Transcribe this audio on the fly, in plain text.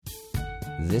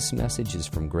This message is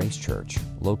from Grace Church,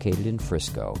 located in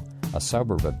Frisco, a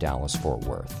suburb of Dallas-Fort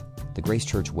Worth. The Grace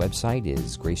Church website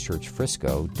is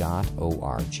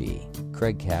gracechurchfrisco.org.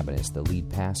 Craig Cabanis, the lead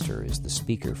pastor, is the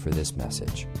speaker for this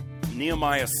message.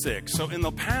 Nehemiah 6. So in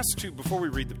the past two, before we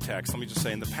read the text, let me just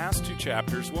say, in the past two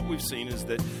chapters, what we've seen is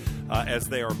that as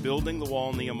they are building the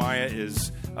wall, Nehemiah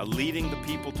is leading the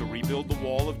people to rebuild the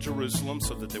wall of Jerusalem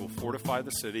so that they will fortify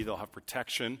the city. They'll have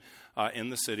protection in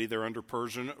the city. They're under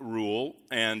Persian rule,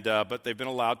 but they've been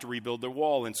allowed to rebuild their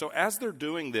wall. And so as they're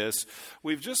doing this,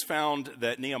 we've just found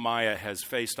that Nehemiah has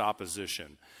faced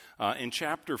opposition. In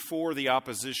chapter 4, the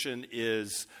opposition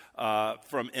is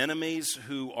from enemies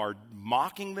who are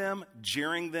mocking them,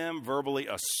 jeering them, verbally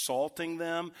assaulting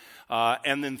them,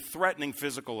 and then threatening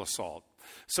physical assault.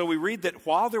 So we read that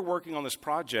while they're working on this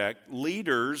project,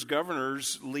 leaders,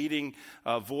 governors, leading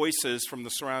voices from the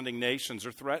surrounding nations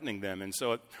are threatening them. And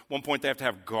so at one point they have to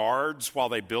have guards while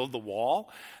they build the wall.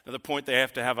 Another point they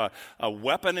have to have a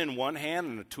weapon in one hand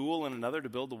and a tool in another to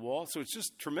build the wall. So it's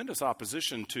just tremendous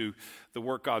opposition to the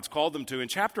work God's called them to. In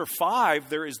chapter 5,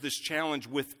 there is this challenge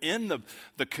within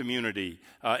the community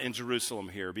in Jerusalem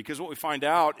here. Because what we find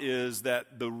out is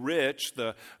that the rich,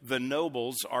 the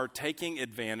nobles, are taking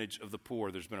advantage of the poor.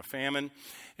 There's been a famine,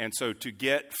 and so to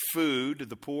get food,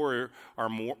 the poor are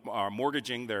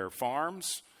mortgaging their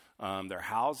farms, their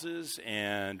houses,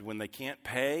 and when they can't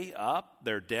pay up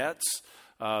their debts,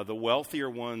 the wealthier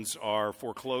ones are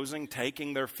foreclosing,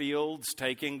 taking their fields,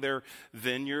 taking their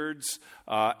vineyards,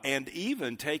 and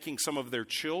even taking some of their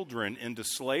children into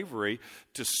slavery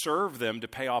to serve them to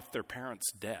pay off their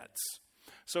parents' debts.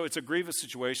 So it's a grievous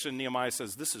situation. Nehemiah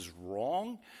says this is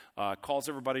wrong, calls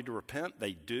everybody to repent.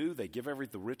 They do. They give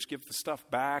the rich give the stuff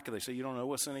back. And they say, you don't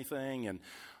owe us anything. And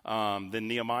then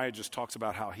Nehemiah just talks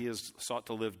about how he has sought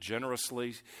to live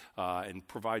generously and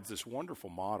provides this wonderful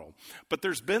model. But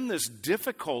there's been this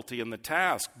difficulty in the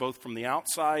task, both from the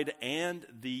outside and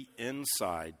the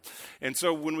inside. And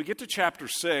so when we get to chapter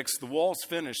 6, the wall's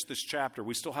finished this chapter.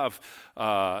 We still have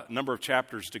a number of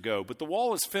chapters to go. But the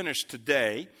wall is finished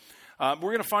today. We're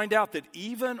going to find out that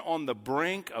even on the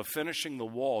brink of finishing the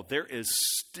wall, there is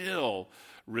still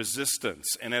resistance.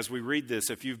 And as we read this,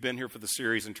 if you've been here for the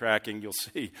series and tracking, you'll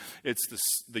see it's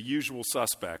the usual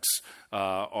suspects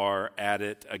are at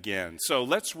it again. So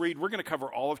let's read. We're going to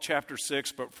cover all of chapter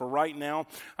 6, but for right now,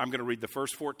 I'm going to read the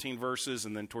first 14 verses,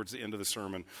 and then towards the end of the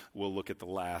sermon, we'll look at the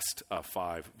last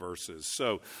 5 verses.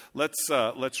 So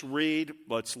let's read,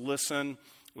 let's listen,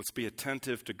 let's be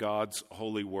attentive to God's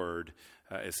holy word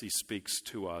as he speaks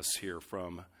to us here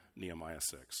from Nehemiah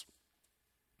 6.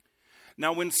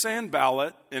 Now when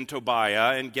Sanballat and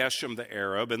Tobiah and Geshem the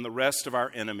Arab and the rest of our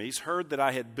enemies heard that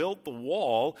I had built the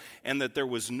wall and that there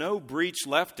was no breach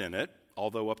left in it,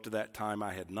 although up to that time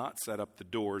I had not set up the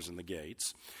doors and the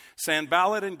gates,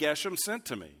 Sanballat and Geshem sent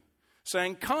to me,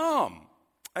 saying, "Come,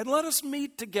 and let us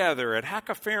meet together at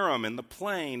Hakkephirim in the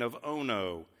plain of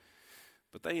Ono."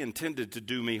 But they intended to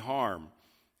do me harm.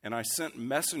 And I sent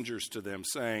messengers to them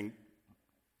saying,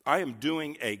 I am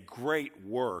doing a great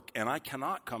work, and I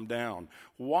cannot come down.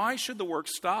 Why should the work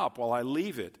stop while I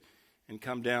leave it and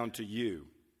come down to you?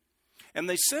 And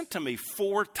they sent to me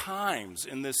 4 times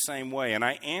in this same way, and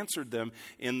I answered them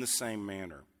in the same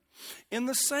manner. In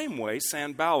the same way,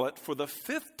 Sanballat for the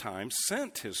 5th time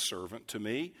sent his servant to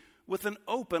me with an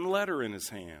open letter in his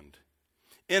hand.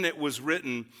 In it was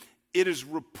written, "It is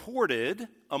reported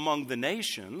among the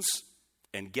nations,"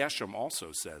 and Geshem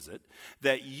also says it,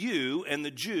 "that you and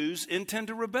the Jews intend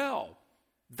to rebel.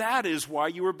 That is why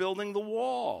you are building the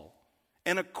wall.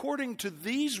 And according to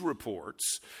these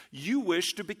reports, you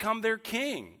wish to become their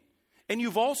king. And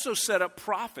you've also set up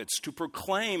prophets to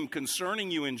proclaim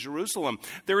concerning you in Jerusalem,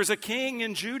 there is a king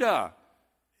in Judah.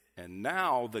 And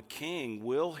now the king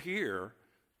will hear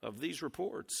of these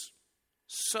reports.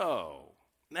 So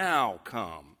now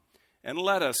come and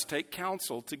let us take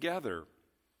counsel together."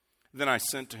 Then I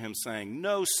sent to him saying,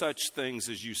 "No such things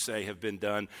as you say have been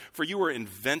done, for you are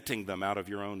inventing them out of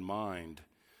your own mind."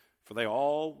 For they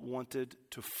all wanted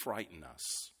to frighten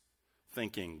us,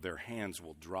 thinking their hands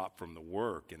will drop from the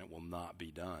work and it will not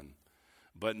be done.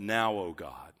 But now, O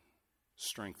God,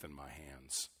 strengthen my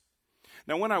hands.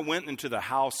 Now when I went into the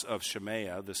house of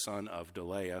Shemaiah, the son of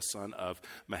Delaiah, son of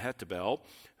Mehetabel,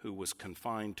 who was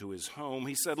confined to his home,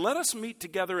 he said, "Let us meet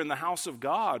together in the house of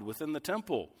God within the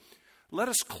temple. Let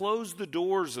us close the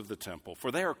doors of the temple,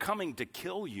 for they are coming to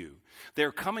kill you. They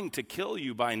are coming to kill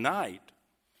you by night."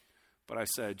 But I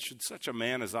said, "Should such a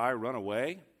man as I run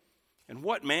away? And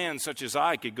what man such as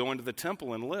I could go into the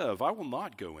temple and live? I will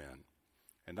not go in."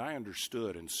 And I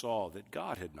understood and saw that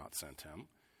God had not sent him,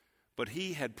 But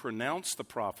he had pronounced the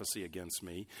prophecy against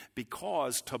me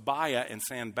because Tobiah and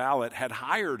Sanballat had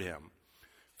hired him.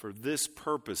 For this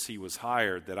purpose he was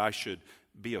hired, that I should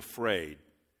be afraid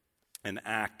and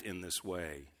act in this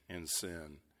way in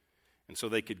sin. And so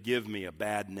they could give me a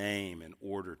bad name in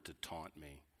order to taunt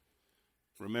me.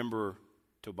 Remember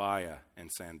Tobiah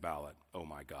and Sanballat, oh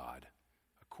my God,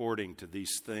 according to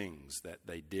these things that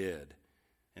they did,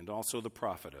 and also the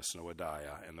prophetess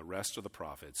Noadiah and the rest of the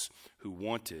prophets who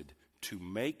wanted to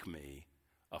make me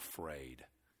afraid.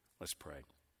 Let's pray.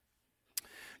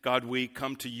 God, we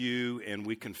come to you and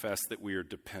we confess that we are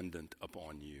dependent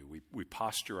upon you. We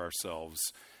posture ourselves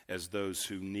as those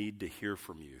who need to hear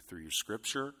from you through your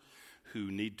scripture,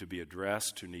 who need to be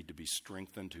addressed, who need to be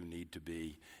strengthened, who need to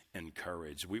be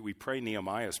encouraged. We pray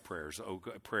Nehemiah's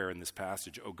prayer in this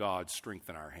passage, oh God,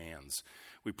 strengthen our hands.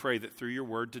 We pray that through your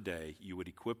word today, you would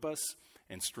equip us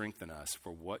and strengthen us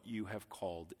for what you have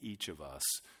called each of us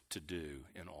to do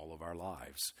in all of our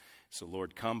lives. So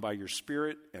Lord, come by your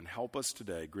Spirit and help us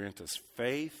today. Grant us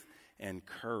faith and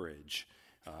courage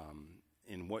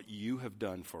in what you have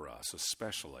done for us,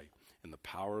 especially in the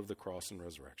power of the cross and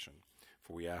resurrection.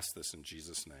 For we ask this in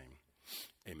Jesus' name.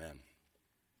 Amen.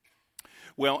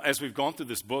 Well, as we've gone through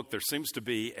this book, there seems to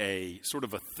be a sort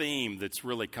of a theme that's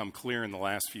really come clear in the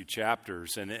last few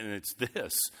chapters, and it's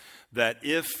this, that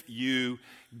if you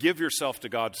give yourself to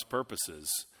God's purposes,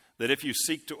 that if you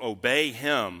seek to obey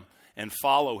him and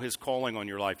follow his calling on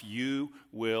your life, you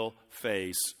will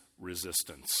face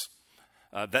resistance.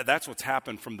 That's what's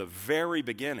happened from the very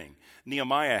beginning.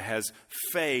 Nehemiah has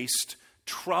faced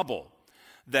trouble.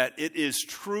 That it is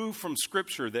true from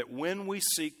Scripture that when we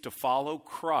seek to follow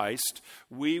Christ,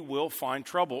 we will find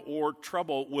trouble, or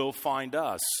trouble will find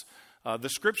us. The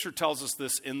Scripture tells us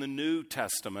this in the New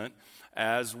Testament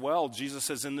as well. Jesus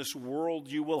says, in this world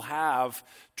you will have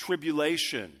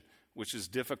tribulation, which is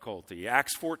difficulty.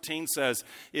 Acts 14 says,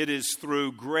 it is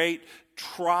through great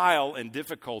trial and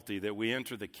difficulty that we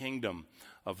enter the kingdom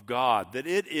of God, that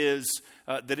it is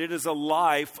a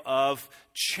life of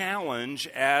challenge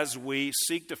as we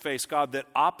seek to face God, that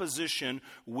opposition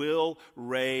will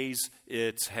raise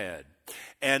its head.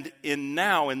 And in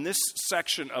this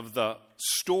section of the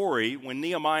story, when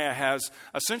Nehemiah has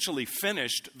essentially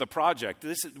finished the project,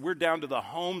 we're down to the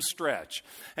home stretch,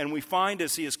 and we find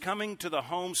as he is coming to the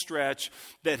home stretch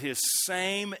that his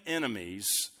same enemies,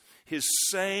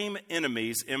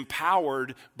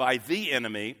 empowered by the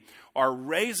enemy, are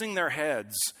raising their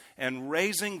heads and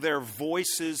raising their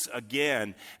voices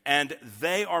again, and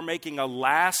they are making a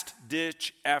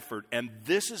last-ditch effort, and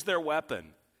this is their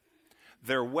weapon.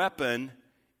 Their weapon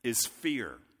is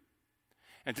fear.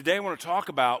 And today I want to talk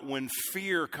about when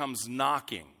fear comes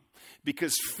knocking,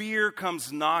 because fear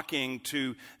comes knocking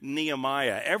to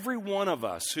Nehemiah. Every one of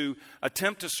us who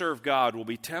attempt to serve God will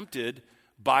be tempted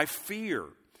by fear.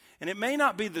 And it may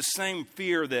not be the same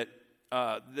fear that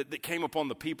came upon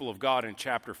the people of God in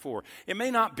chapter 4. It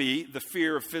may not be the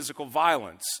fear of physical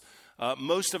violence.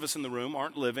 Most of us in the room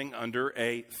aren't living under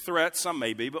a threat. Some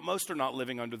may be, but most are not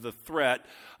living under the threat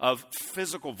of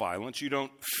physical violence. You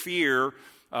don't fear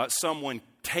someone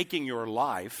taking your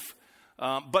life.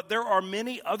 But there are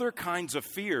many other kinds of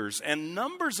fears, and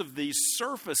numbers of these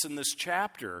surface in this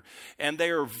chapter, and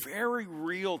they are very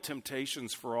real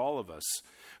temptations for all of us.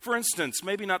 For instance,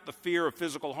 maybe not the fear of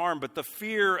physical harm, but the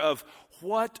fear of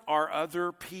what are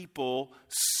other people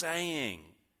saying?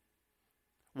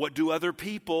 What do other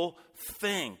people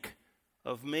think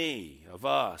of me, of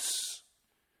us?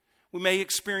 We may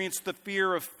experience the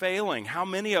fear of failing. How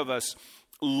many of us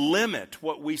limit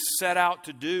what we set out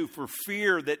to do for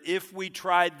fear that if we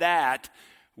tried that,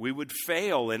 we would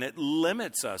fail, and it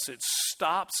limits us. It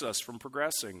stops us from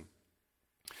progressing.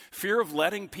 Fear of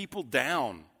letting people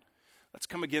down. Let's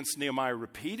come against Nehemiah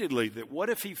repeatedly, that what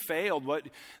if he failed?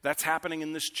 That's happening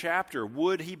in this chapter.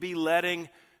 Would he be letting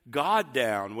God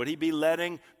down? Would he be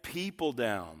letting people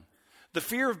down? The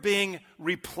fear of being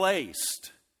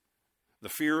replaced. The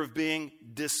fear of being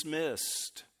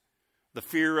dismissed. The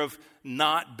fear of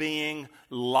not being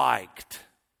liked.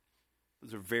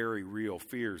 Those are very real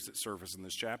fears that surface in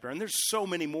this chapter. And there's so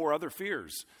many more other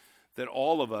fears that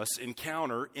all of us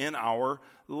encounter in our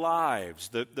lives.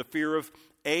 The fear of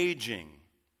aging,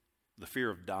 the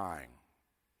fear of dying,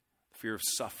 the fear of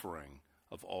suffering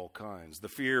of all kinds, the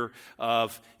fear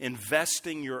of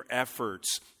investing your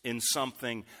efforts in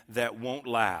something that won't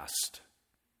last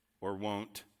or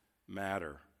won't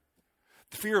matter.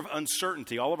 The fear of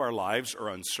uncertainty. All of our lives are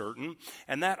uncertain,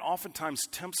 and that oftentimes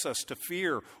tempts us to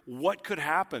fear what could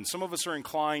happen. Some of us are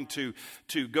inclined to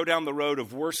go down the road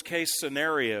of worst-case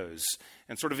scenarios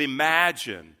and sort of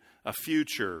imagine a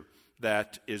future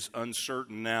that is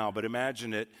uncertain now, but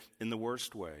imagine it in the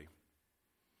worst way.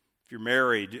 If you're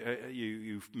married,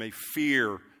 you may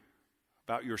fear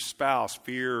about your spouse,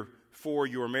 fear for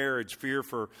your marriage, fear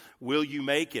for will you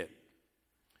make it.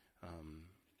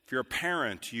 If you're a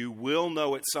parent, you will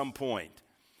know at some point,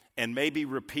 and maybe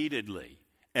repeatedly,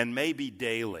 and maybe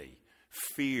daily,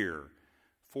 fear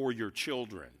for your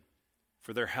children,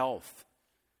 for their health,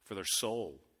 for their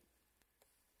soul.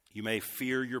 You may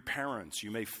fear your parents.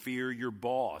 You may fear your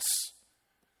boss.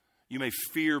 You may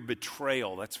fear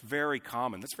betrayal. That's very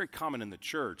common. That's very common in the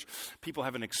church. People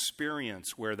have an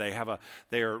experience where they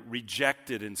are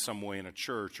rejected in some way in a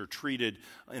church or treated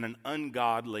in an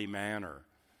ungodly manner.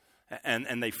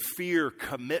 And they fear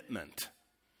commitment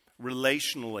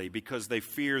relationally because they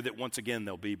fear that once again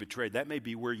they'll be betrayed. That may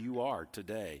be where you are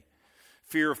today.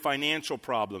 Fear of financial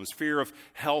problems, fear of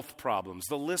health problems.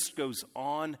 The list goes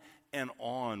on and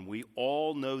on. We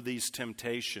all know these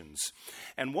temptations.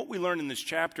 And what we learn in this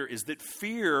chapter is that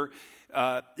fear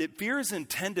is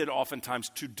intended oftentimes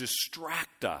to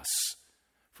distract us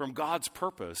from God's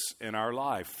purpose in our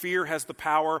life. Fear has the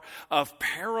power of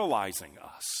paralyzing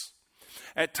us.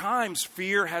 At times,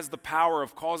 fear has the power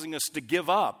of causing us to give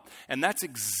up. And that's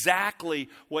exactly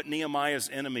what Nehemiah's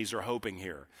enemies are hoping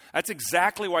here. That's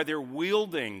exactly why they're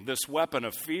wielding this weapon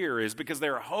of fear, is because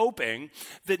they're hoping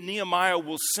that Nehemiah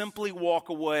will simply walk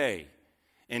away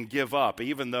and give up,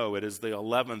 even though it is the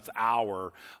 11th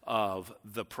hour of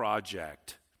the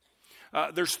project.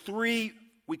 There's three,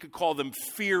 we could call them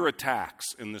fear attacks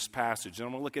in this passage, and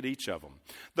I'm going to look at each of them.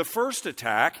 The first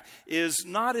attack is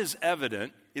not as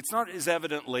evident. It's not as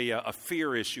evidently a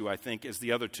fear issue, I think, as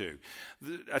the other two.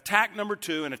 Attack number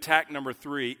 2 and attack number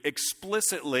 3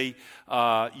 explicitly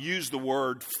use the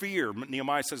word fear.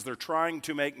 Nehemiah says they're trying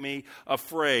to make me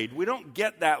afraid. We don't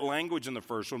get that language in the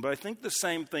first one, but I think the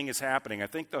same thing is happening. I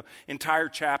think the entire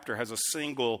chapter has a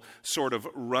single sort of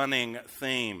running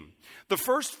theme. The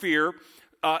first fear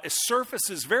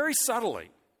surfaces very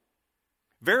subtly,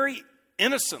 very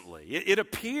innocently. It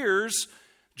appears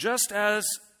just as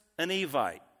an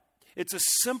Evite. It's a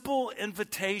simple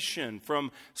invitation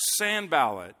from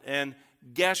Sanballat and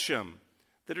Geshem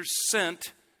that are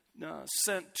sent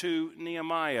to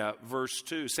Nehemiah. Verse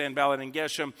 2, Sanballat and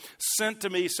Geshem sent to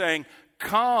me saying,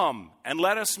 "Come and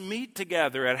let us meet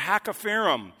together at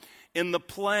Hakkephirim in the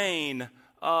plain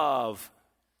of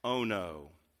Ono."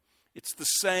 It's the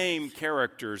same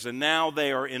characters, and now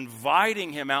they are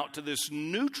inviting him out to this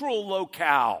neutral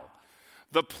locale,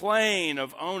 the plain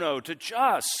of Ono, to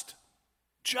just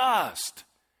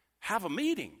have a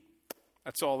meeting.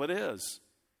 That's all it is.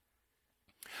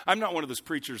 I'm not one of those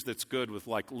preachers that's good with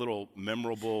like little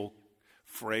memorable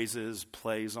phrases,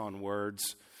 plays on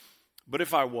words. But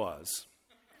if I was,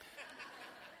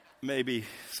 maybe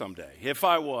someday, if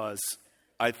I was,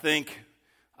 I think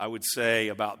I would say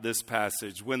about this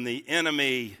passage, when the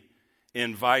enemy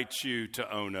invites you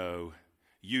to Ono,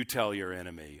 you tell your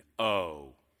enemy,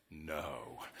 "Oh,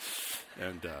 no."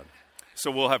 And so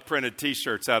we'll have printed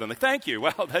T-shirts out. And thank you.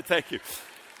 Well, thank you.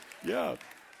 Yeah.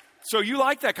 So you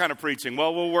like that kind of preaching?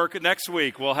 Well, we'll work it next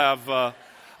week. We'll have.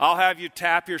 I'll have you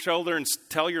tap your shoulder and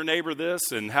tell your neighbor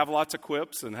this, and have lots of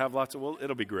quips and have lots of. Well,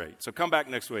 it'll be great. So come back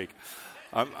next week.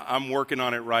 I'm working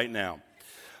on it right now.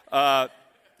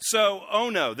 So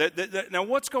Ono. Now,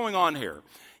 what's going on here?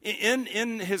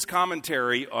 In his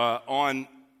commentary on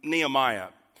Nehemiah,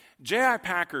 J.I.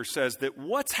 Packer says that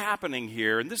what's happening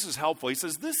here, and this is helpful, he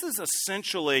says this is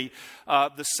essentially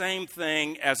the same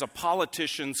thing as a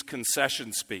politician's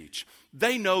concession speech.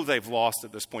 They know they've lost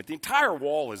at this point. The entire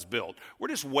wall is built. We're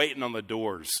just waiting on the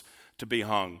doors to be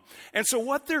hung. And so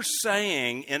what they're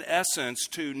saying, in essence,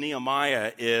 to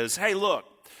Nehemiah is, hey, look,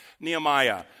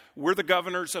 Nehemiah, we're the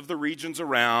governors of the regions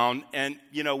around, and,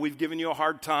 we've given you a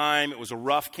hard time. It was a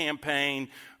rough campaign.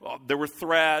 There were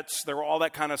threats. There were all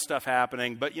that kind of stuff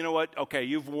happening. But you know what? Okay,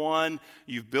 you've won.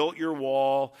 You've built your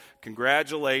wall.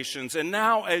 Congratulations. And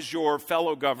now, as your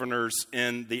fellow governors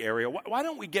in the area, why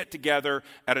don't we get together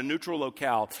at a neutral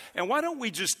locale? And why don't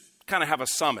we just kind of have a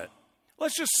summit?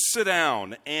 Let's just sit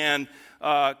down and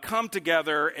come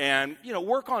together and,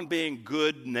 work on being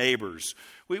good neighbors.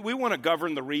 We want to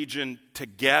govern the region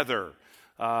together.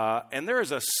 And there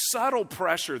is a subtle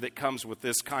pressure that comes with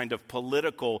this kind of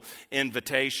political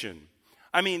invitation.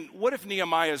 I mean, what if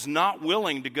Nehemiah is not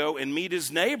willing to go and meet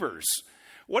his neighbors?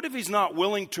 What if he's not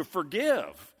willing to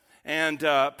forgive and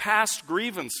past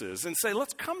grievances and say,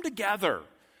 let's come together?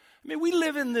 I mean, we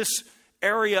live in this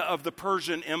area of the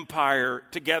Persian Empire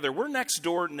together. We're next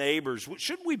door neighbors.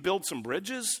 Shouldn't we build some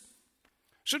bridges?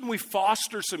 Shouldn't we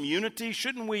foster some unity?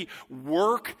 Shouldn't we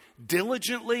work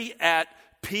diligently at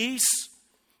peace?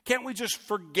 Can't we just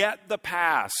forget the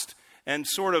past and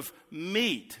sort of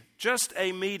meet? Just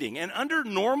a meeting. And under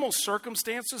normal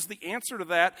circumstances, the answer to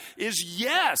that is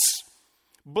yes.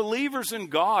 Believers in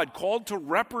God, called to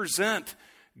represent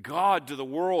God to the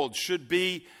world, should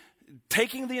be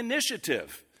taking the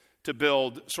initiative to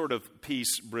build sort of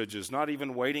peace bridges, not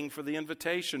even waiting for the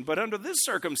invitation. But under this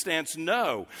circumstance,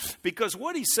 no. Because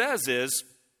what he says is,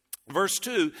 verse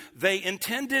 2, they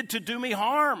intended to do me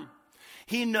harm.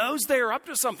 He knows they are up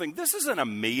to something. This isn't a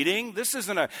meeting. This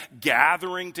isn't a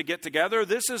gathering to get together.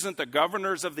 This isn't the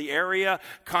governors of the area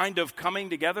kind of coming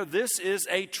together. This is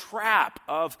a trap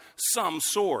of some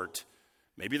sort.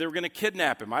 Maybe they were going to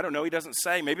kidnap him. I don't know. He doesn't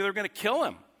say. Maybe they're going to kill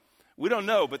him. We don't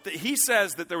know. But he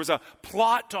says that there was a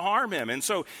plot to harm him. And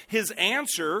so his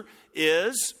answer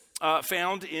is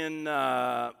found in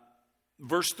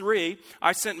verse 3.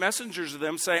 I sent messengers to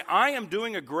them, say, I am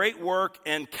doing a great work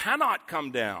and cannot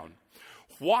come down.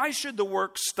 Why should the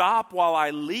work stop while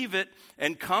I leave it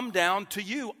and come down to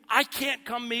you? I can't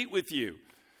come meet with you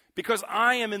because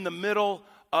I am in the middle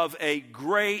of a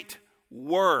great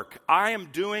work. I am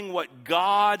doing what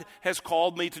God has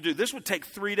called me to do. This would take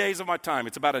 3 days of my time.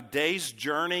 It's about a day's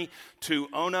journey to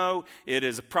Ono. It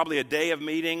is probably a day of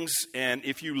meetings, and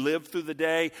if you live through the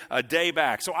day, a day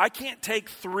back. So I can't take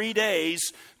 3 days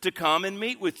to come and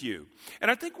meet with you. And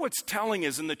I think what's telling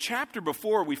is in the chapter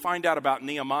before we find out about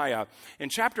Nehemiah, in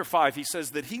chapter 5, he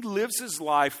says that he lives his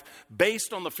life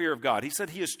based on the fear of God. He said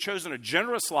he has chosen a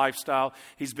generous lifestyle.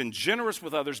 He's been generous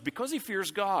with others because he fears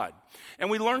God. And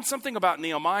we learned something about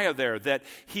Nehemiah there, that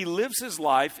he lives his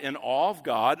life in awe of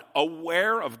God,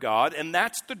 aware of God, and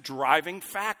that's the driving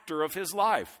factor of his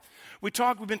life. We've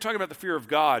been talking about the fear of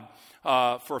God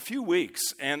for a few weeks,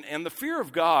 and the fear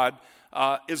of God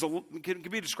can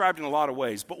be described in a lot of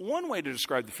ways. But one way to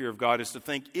describe the fear of God is to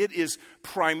think it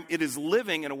is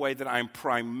living in a way that I'm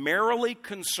primarily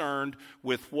concerned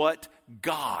with what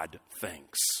God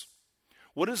thinks.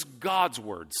 What does God's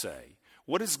word say?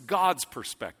 What is God's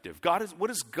perspective? What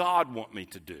does God want me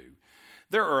to do?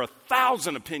 There are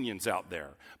 1,000 opinions out there,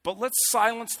 but let's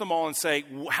silence them all and say,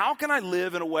 how can I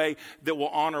live in a way that will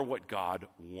honor what God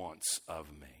wants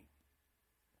of me?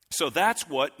 So that's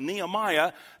what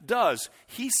Nehemiah does.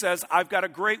 He says, I've got a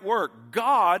great work.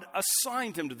 God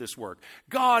assigned him to this work.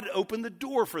 God opened the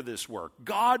door for this work.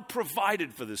 God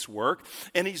provided for this work.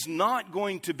 And he's not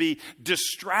going to be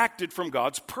distracted from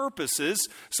God's purposes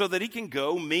so that he can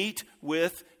go meet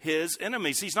with his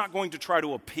enemies. He's not going to try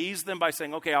to appease them by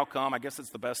saying, okay, I'll come. I guess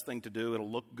it's the best thing to do.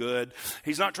 It'll look good.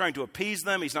 He's not trying to appease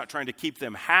them. He's not trying to keep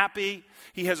them happy.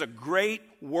 He has a great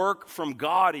work from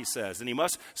God, he says, and he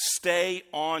must stay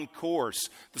on course.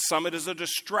 The summit is a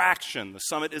distraction. The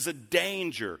summit is a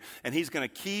danger, and he's going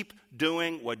to keep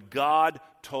doing what God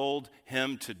told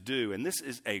him to do. And this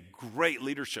is a great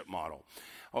leadership model.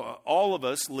 All of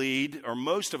us lead, or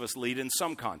most of us lead in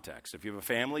some context. If you have a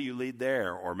family, you lead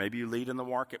there, or maybe you lead in the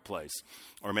marketplace,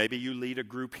 or maybe you lead a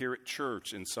group here at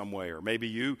church in some way, or maybe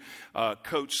you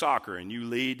coach soccer and you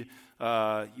lead,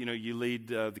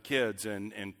 the kids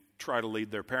and try to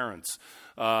lead their parents.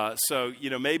 So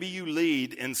maybe you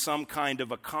lead in some kind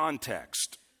of a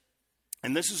context.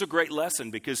 And this is a great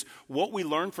lesson because what we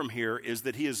learn from here is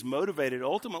that he is motivated.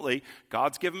 Ultimately,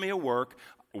 God's given me a work.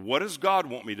 What does God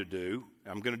want me to do?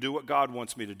 I'm going to do what God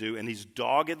wants me to do. And he's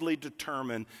doggedly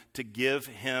determined to give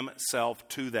himself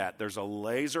to that. There's a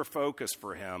laser focus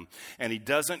for him. And he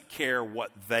doesn't care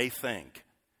what they think.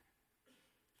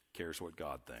 He cares what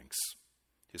God thinks.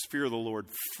 His fear of the Lord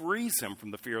frees him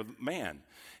from the fear of man.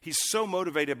 He's so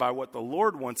motivated by what the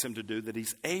Lord wants him to do that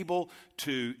he's able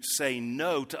to say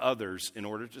no to others in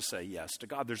order to say yes to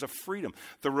God. There's a freedom.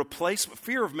 The replacement,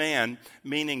 fear of man,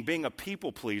 meaning being a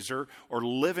people pleaser or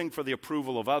living for the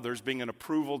approval of others, being an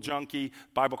approval junkie.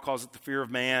 The Bible calls it the fear of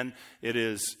man. It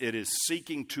is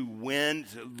seeking to win,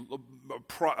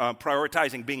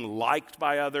 prioritizing being liked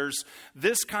by others.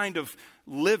 This kind of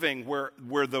living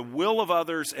where the will of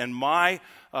others and my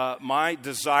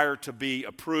desire to be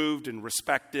approved and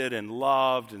respected and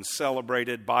loved and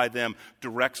celebrated by them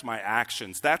directs my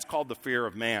actions. That's called the fear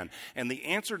of man. And the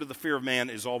answer to the fear of man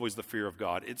is always the fear of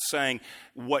God. It's saying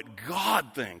what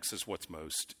God thinks is what's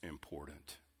most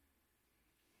important.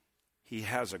 He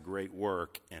has a great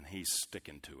work and he's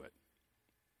sticking to it.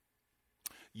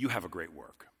 You have a great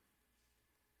work.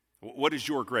 What is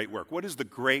your great work? What is the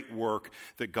great work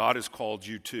that God has called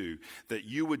you to that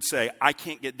you would say, I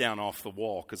can't get down off the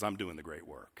wall because I'm doing the great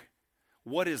work?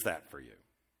 What is that for you?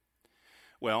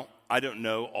 Well, I don't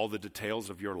know all the details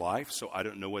of your life, so I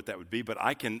don't know what that would be, but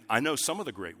I know some of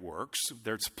the great works.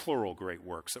 There's plural great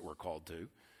works that we're called to.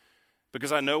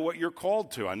 because I know what you're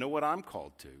called to. I know what I'm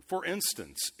called to. For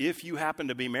instance, if you happen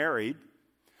to be married,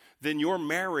 then your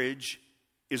marriage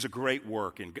is a great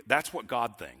work. And that's what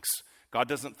God thinks. God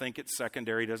doesn't think it's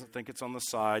secondary, doesn't think it's on the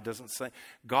side,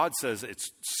 God says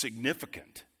it's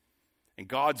significant. And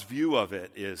God's view of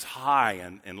it is high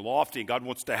and lofty, and God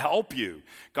wants to help you.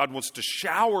 God wants to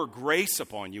shower grace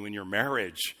upon you in your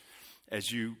marriage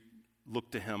as you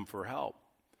look to Him for help.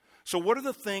 So what are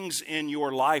the things in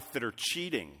your life that are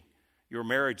cheating your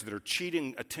marriage, that are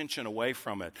cheating attention away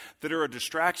from it, that are a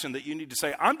distraction that you need to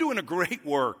say, I'm doing a great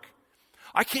work.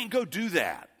 I can't go do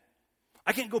that.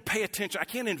 I can't go pay attention. I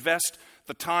can't invest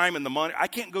the time and the money. I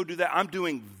can't go do that. I'm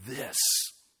doing this.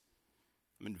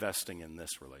 I'm investing in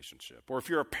this relationship. Or if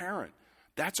you're a parent,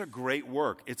 that's a great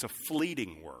work. It's a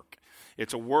fleeting work.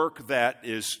 It's a work that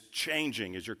is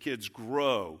changing as your kids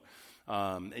grow.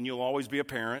 And you'll always be a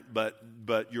parent, but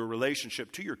your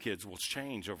relationship to your kids will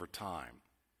change over time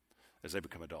as they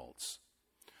become adults.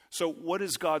 So what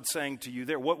is God saying to you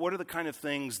there? What are the kind of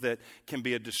things that can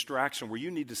be a distraction where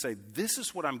you need to say, this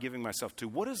is what I'm giving myself to?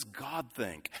 What does God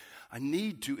think? I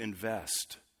need to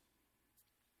invest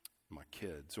in my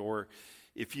kids. Or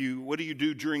what do you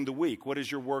do during the week? What is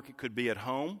your work? It could be at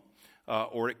home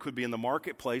or it could be in the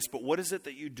marketplace. But what is it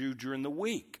that you do during the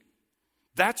week?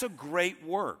 That's a great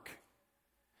work.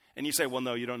 And you say, well,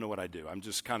 no, you don't know what I do. I'm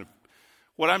just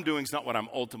what I'm doing is not what I'm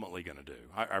ultimately going to do.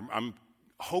 I'm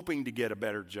hoping to get a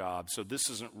better job, so this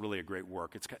isn't really a great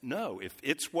work. No, if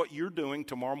it's what you're doing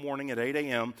tomorrow morning at 8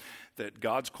 a.m. that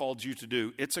God's called you to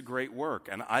do, it's a great work.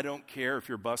 And I don't care if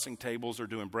you're bussing tables or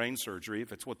doing brain surgery.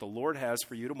 If it's what the Lord has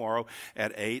for you tomorrow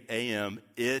at 8 a.m.,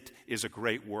 it is a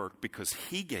great work because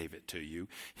He gave it to you.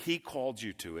 He called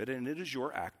you to it, and it is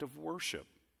your act of worship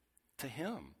to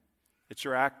Him. It's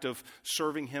your act of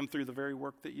serving Him through the very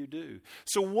work that you do.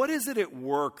 So what is it at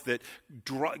work that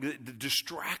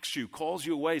distracts you, calls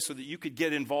you away so that you could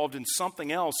get involved in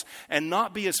something else and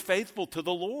not be as faithful to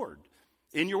the Lord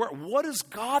in your work? What does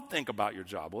God think about your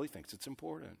job? Well, He thinks it's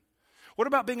important. What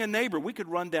about being a neighbor? We could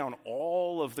run down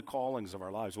all of the callings of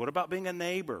our lives. What about being a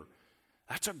neighbor?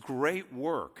 That's a great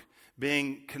work,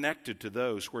 being connected to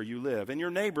those where you live. And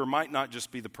your neighbor might not just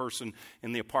be the person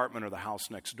in the apartment or the house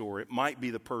next door. It might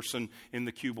be the person in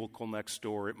the cubicle next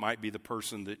door. It might be the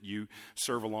person that you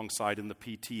serve alongside in the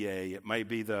PTA. It might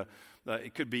be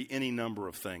it could be any number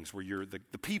of things where you're the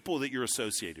people that you're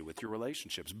associated with, your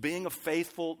relationships. Being a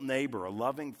faithful neighbor, a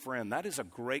loving friend, that is a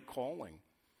great calling.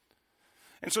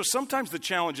 And so sometimes the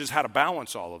challenge is how to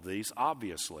balance all of these,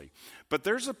 obviously. But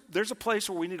there's a place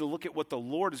where we need to look at what the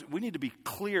Lord is. We need to be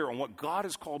clear on what God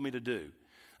has called me to do.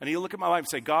 I need to look at my life and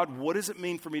say, God, what does it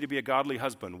mean for me to be a godly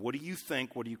husband? What do you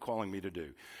think? What are you calling me to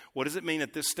do? What does it mean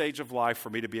at this stage of life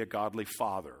for me to be a godly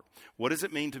father? What does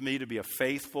it mean to me to be a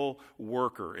faithful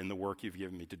worker in the work you've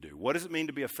given me to do? What does it mean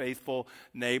to be a faithful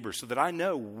neighbor so that I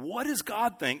know what does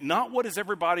God think, not what does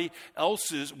everybody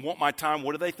else's want my time,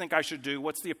 what do they think I should do,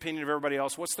 what's the opinion of everybody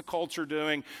else, what's the culture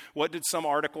doing, what did some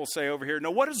article say over here? No,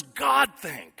 what does God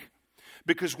think?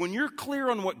 Because when you're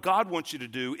clear on what God wants you to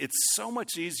do, it's so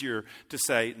much easier to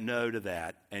say no to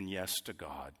that and yes to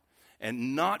God.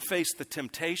 And not face the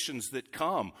temptations that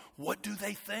come. What do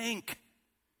they think?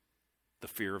 The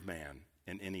fear of man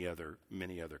and many other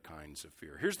kinds of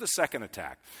fear. Here's the second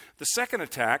attack. The second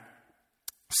attack,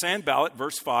 Sanballat,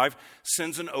 verse 5,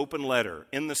 sends an open letter.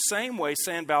 In the same way,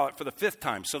 Sanballat for the fifth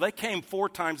time. So they came 4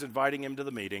 times inviting him to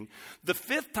the meeting. The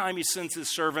fifth time he sends his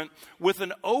servant with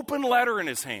an open letter in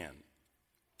his hand.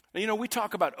 Now, we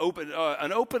talk about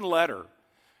an open letter,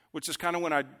 which is kind of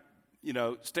when I,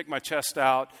 stick my chest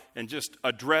out and just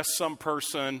address some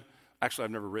person. Actually,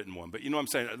 I've never written one, but you know what I'm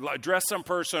saying? Address some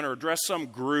person or address some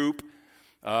group,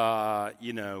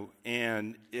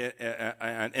 and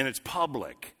it's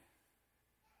public.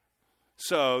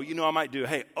 So, I might do,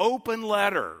 hey, open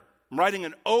letter. I'm writing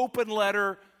an open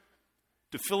letter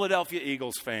to Philadelphia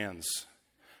Eagles fans.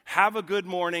 Have a good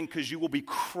morning because you will be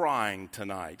crying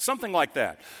tonight. Something like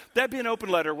that. That'd be an open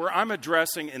letter where I'm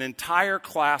addressing an entire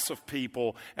class of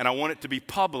people and I want it to be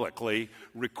publicly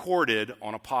recorded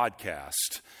on a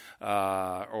podcast.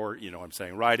 Writing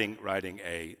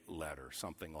a letter,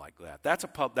 something like that.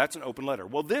 That's an open letter.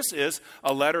 Well, this is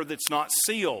a letter that's not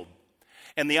sealed.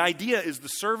 And the idea is the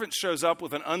servant shows up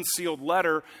with an unsealed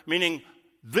letter, meaning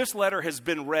this letter has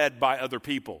been read by other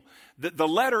people. The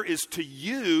letter is to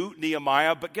you,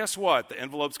 Nehemiah, but guess what? The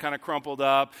envelope's kind of crumpled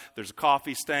up. There's a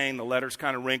coffee stain. The letter's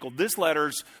kind of wrinkled. This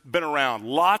letter's been around.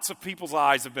 Lots of people's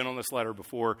eyes have been on this letter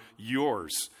before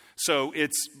yours. So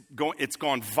it's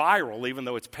gone viral, even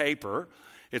though it's paper.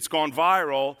 It's gone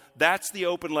viral. That's the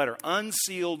open letter.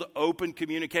 Unsealed, open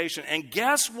communication. And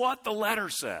guess what the letter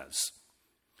says?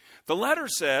 The letter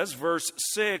says, verse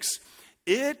 6,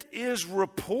 it is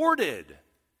reported.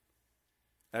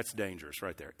 That's dangerous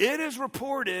right there. It is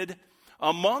reported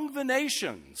among the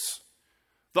nations,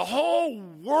 the whole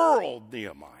world,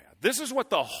 Nehemiah. This is what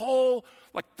the whole,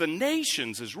 like the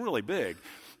nations is really big.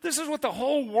 This is what the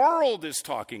whole world is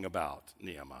talking about,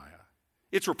 Nehemiah.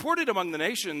 It's reported among the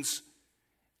nations,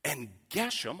 and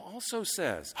Geshem also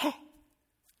says, oh,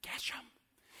 Geshem.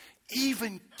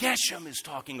 Even Geshem is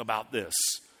talking about this.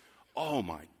 Oh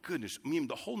my goodness. I mean,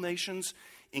 the whole nations,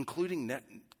 including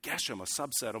Geshem, a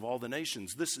subset of all the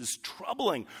nations. This is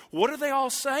troubling. What are they all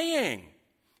saying?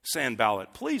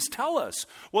 Sanballat, please tell us.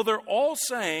 Well, they're all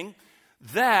saying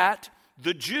that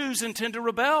the Jews intend to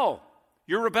rebel.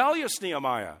 You're rebellious,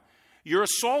 Nehemiah. You're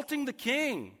assaulting the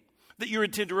king, that you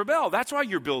intend to rebel. That's why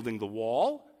you're building the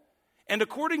wall. And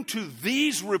according to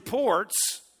these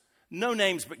reports, no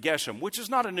names but Geshem, which is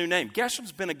not a new name.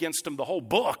 Geshem's been against him the whole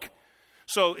book.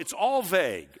 So it's all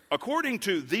vague. According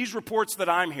to these reports that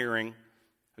I'm hearing,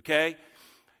 okay,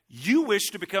 you wish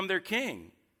to become their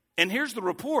king. And here's the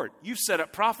report. You've set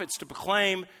up prophets to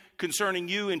proclaim concerning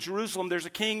you in Jerusalem, there's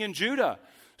a king in Judah.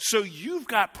 So you've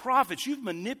got prophets. You've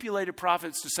manipulated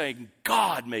prophets to say,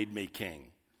 God made me king.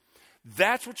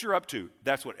 That's what you're up to.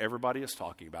 That's what everybody is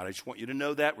talking about. I just want you to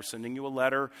know that. We're sending you a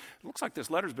letter. It looks like this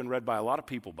letter's been read by a lot of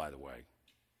people, by the way.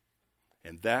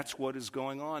 And that's what is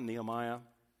going on, Nehemiah.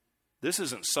 This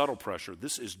isn't subtle pressure.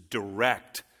 This is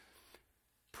direct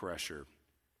pressure.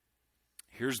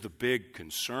 Here's the big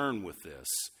concern with this.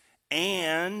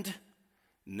 And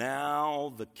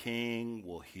now the king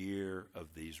will hear of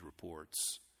these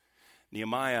reports.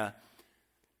 Nehemiah,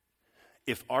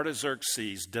 if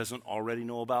Artaxerxes doesn't already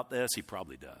know about this, he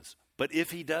probably does. But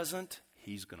if he doesn't,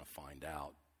 he's going to find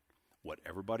out what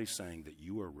everybody's saying, that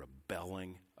you are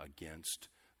rebelling against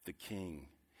the king.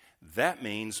 That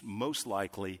means most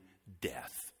likely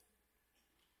death.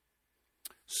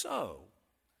 So,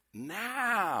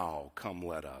 now come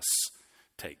let us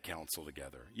take counsel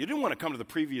together. You didn't want to come to the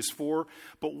previous 4,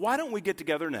 but why don't we get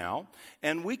together now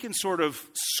and we can sort of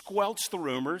squelch the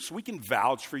rumors. We can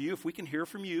vouch for you. If we can hear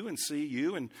from you and see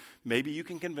you, and maybe you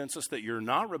can convince us that you're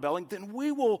not rebelling, then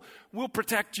we'll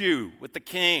protect you with the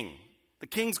king. The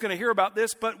king's going to hear about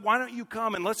this, but why don't you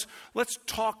come and let's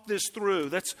talk this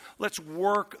through. Let's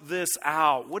work this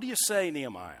out. What do you say,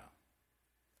 Nehemiah?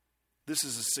 This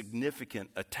is a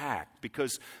significant attack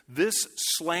because this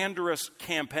slanderous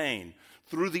campaign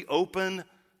through the open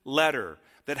letter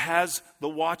that has the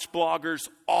watch bloggers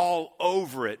all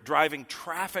over it, driving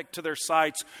traffic to their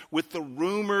sites with the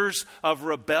rumors of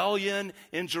rebellion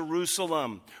in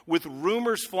Jerusalem, with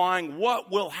rumors flying, what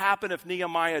will happen if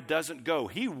Nehemiah doesn't go?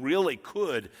 He really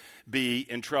could be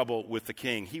in trouble with the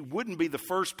king. He wouldn't be the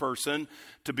first person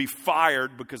to be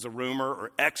fired because of rumor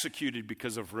or executed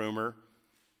because of rumor.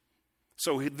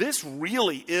 So this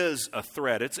really is a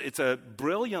threat. It's a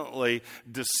brilliantly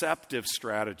deceptive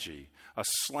strategy, a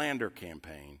slander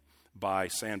campaign by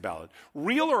Sanballat.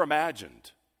 Real or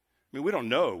imagined? I mean, we don't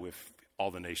know if all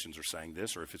the nations are saying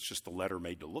this or if it's just a letter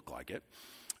made to look like it.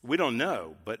 We don't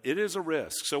know, but it is a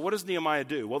risk. So what does Nehemiah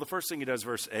do? Well, the first thing he does,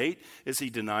 verse 8, is he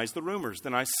denies the rumors.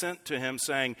 Then I sent to him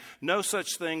saying, no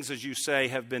such things as you say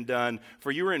have been done,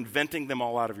 for you are inventing them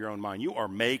all out of your own mind. You are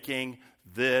making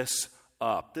this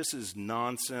up. This is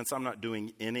nonsense. I'm not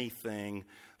doing anything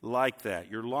like that.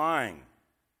 You're lying.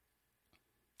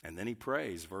 And then he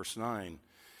prays, verse 9.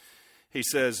 He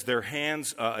says,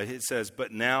 it says,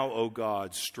 but now, O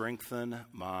God, strengthen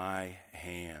my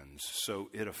hands.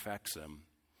 So it affects him.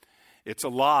 It's a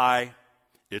lie.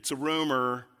 It's a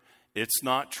rumor. It's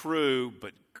not true.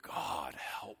 But God,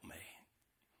 help me.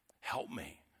 Help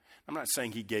me. I'm not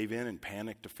saying he gave in and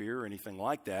panicked to fear or anything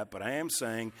like that, but I am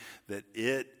saying that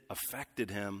it affected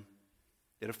him.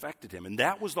 It affected him. And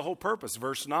that was the whole purpose.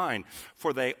 Verse 9,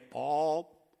 for they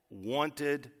all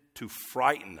wanted to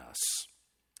frighten us,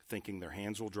 thinking their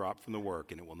hands will drop from the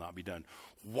work and it will not be done.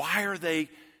 Why are they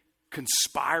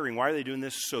conspiring? Why are they doing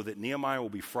this? So that Nehemiah will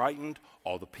be frightened.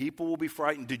 All the people will be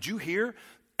frightened. Did you hear?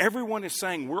 Everyone is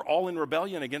saying we're all in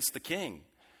rebellion against the king.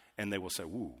 And they will say,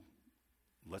 woo,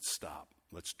 let's stop.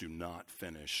 Let's do not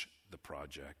finish the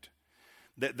project.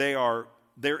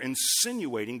 They're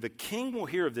insinuating, the king will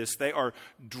hear of this. They are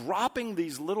dropping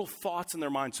these little thoughts in their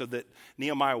mind so that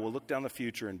Nehemiah will look down the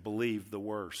future and believe the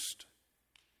worst.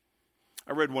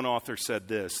 I read one author said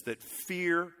this, that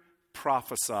fear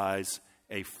prophesies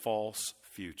a false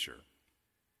future.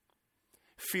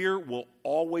 Fear will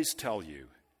always tell you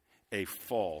a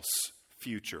false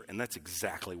future. And that's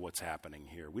exactly what's happening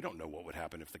here. We don't know what would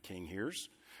happen if the king hears.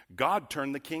 God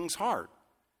turned the king's heart.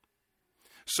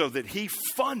 so that he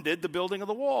funded the building of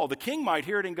the wall. The king might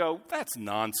hear it and go, that's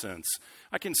nonsense.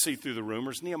 I can see through the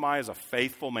rumors. Nehemiah is a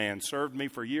faithful man, served me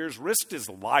for years, risked his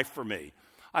life for me.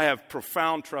 I have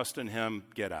profound trust in him.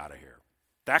 Get out of here.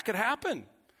 That could happen.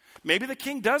 Maybe the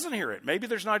king doesn't hear it. Maybe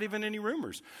there's not even any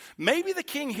rumors. Maybe the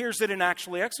king hears it and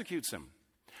actually executes him.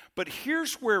 But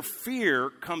here's where fear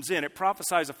comes in. It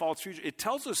prophesies a false future. It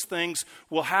tells us things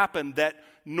will happen that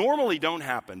normally don't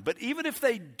happen. But even if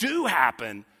they do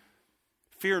happen,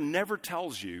 fear never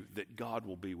tells you that God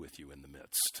will be with you in the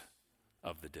midst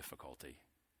of the difficulty.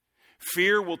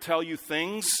 Fear will tell you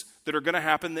things that are going to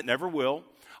happen that never will.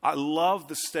 I love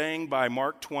the saying by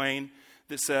Mark Twain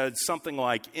that said something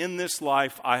like, in this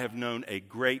life I have known a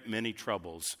great many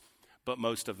troubles, but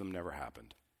most of them never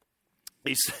happened.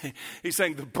 He's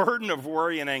saying the burden of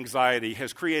worry and anxiety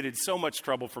has created so much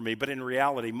trouble for me, but in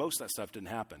reality, most of that stuff didn't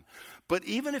happen. But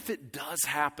even if it does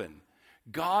happen,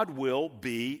 God will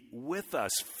be with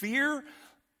us. Fear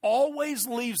always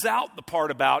leaves out the part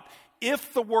about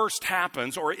if the worst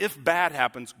happens or if bad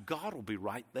happens, God will be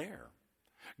right there.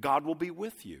 God will be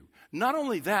with you. Not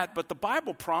only that, but the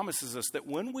Bible promises us that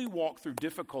when we walk through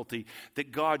difficulty,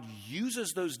 that God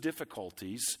uses those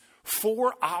difficulties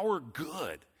for our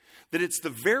good. That it's the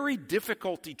very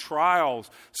difficulty,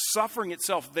 trials, suffering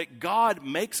itself, that God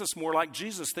makes us more like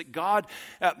Jesus. That God,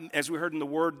 as we heard in the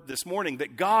Word this morning,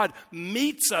 that God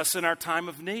meets us in our time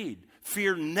of need.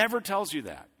 Fear never tells you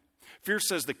that. Fear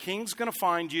says the king's going to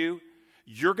find you.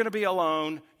 You're going to be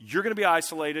alone. You're going to be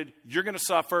isolated. You're going to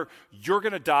suffer. You're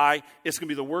going to die. It's going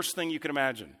to be the worst thing you can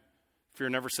imagine. Fear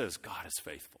never says God is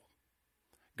faithful.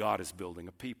 God is building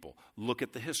a people. Look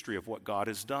at the history of what God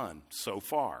has done so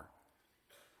far.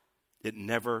 It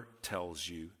never tells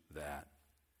you that.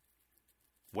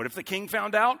 What if the king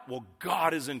found out? Well,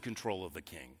 God is in control of the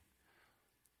king.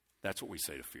 That's what we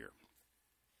say to fear.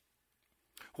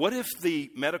 What if the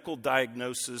medical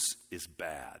diagnosis is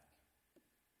bad?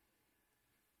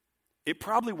 It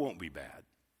probably won't be bad.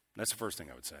 That's the first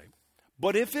thing I would say.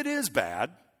 But if it is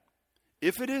bad,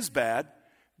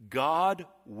 God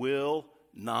will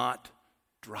not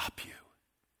drop you.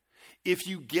 If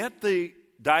you get the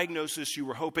diagnosis you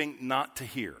were hoping not to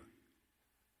hear,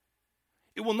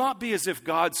 it will not be as if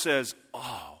God says,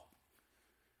 oh,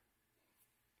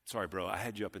 sorry, bro, I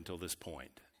had you up until this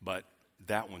point, but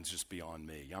that one's just beyond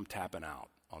me. I'm tapping out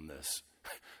on this.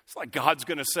 It's like God's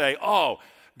going to say, oh,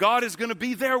 God is going to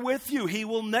be there with you.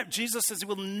 Jesus says he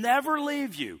will never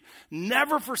leave you,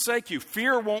 never forsake you.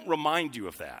 Fear won't remind you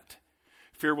of that.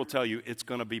 Fear will tell you it's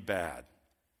going to be bad.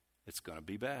 It's going to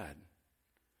be bad.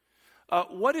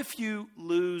 What if you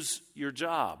lose your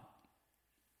job?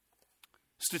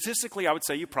 Statistically, I would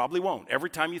say you probably won't. Every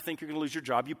time you think you're going to lose your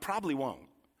job, you probably won't.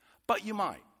 But you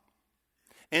might.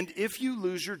 And if you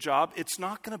lose your job, it's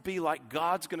not going to be like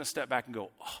God's going to step back and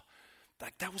go, oh,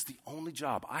 that was the only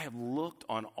job. I have looked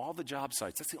on all the job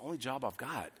sites. That's the only job I've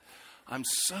got. I'm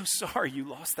so sorry you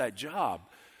lost that job.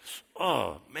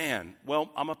 Oh, man. Well,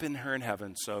 I'm up in here in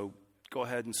heaven, so go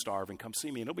ahead and starve and come see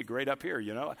me, and it'll be great up here,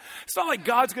 you know. It's not like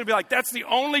God's going to be like, that's the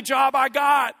only job I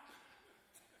got.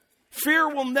 Fear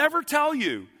will never tell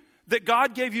you that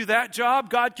God gave you that job.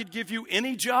 God could give you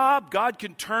any job. God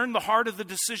can turn the heart of the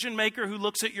decision maker who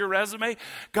looks at your resume.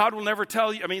 God will never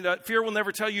tell you, fear will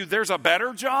never tell you there's a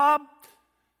better job.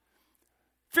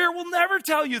 Fear will never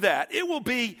tell you that. It will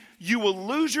be, you will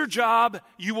lose your job,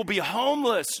 you will be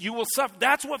homeless, you will suffer.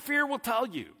 That's what fear will tell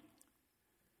you.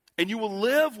 And you will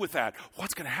live with that.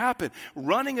 What's going to happen?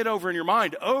 Running it over in your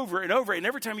mind over and over. And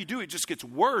every time you do, it just gets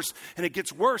worse. And it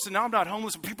gets worse. And now I'm not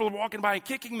homeless. And people are walking by and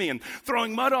kicking me and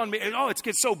throwing mud on me. And it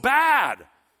gets so bad.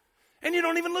 And you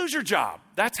don't even lose your job.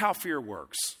 That's how fear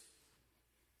works.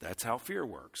 That's how fear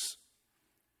works.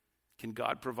 Can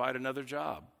God provide another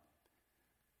job?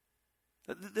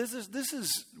 This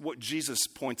is what Jesus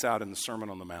points out in the Sermon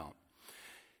on the Mount.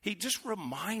 He just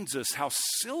reminds us how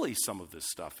silly some of this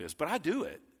stuff is. But I do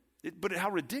it. But how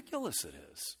ridiculous it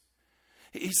is.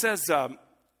 He says,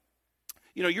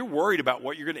 you're worried about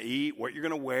what you're going to eat, what you're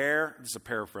going to wear. This is a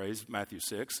paraphrase, Matthew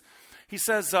 6. He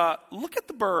says, look at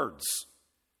the birds.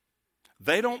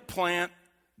 They don't plant,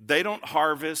 they don't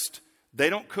harvest,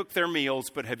 they don't cook their meals,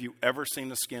 but have you ever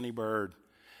seen a skinny bird?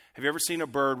 Have you ever seen a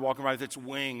bird walking by with its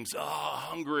wings,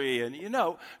 hungry? And you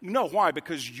know why?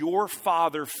 Because your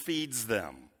Father feeds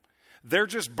them. They're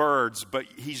just birds, but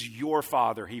he's your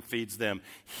Father. He feeds them.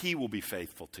 He will be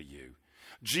faithful to you.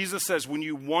 Jesus says, when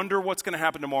you wonder what's going to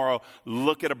happen tomorrow,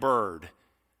 look at a bird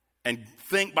and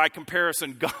think by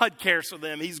comparison, God cares for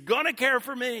them. He's going to care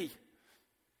for me.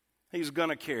 He's going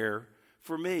to care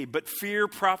for me. But fear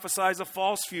prophesies a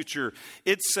false future.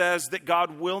 It says that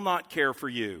God will not care for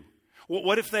you.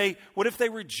 What if they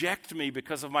reject me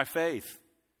because of my faith?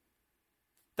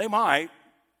 They might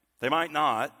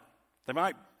not. They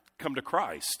might come to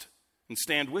Christ and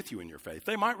stand with you in your faith.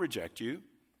 They might reject you.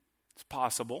 It's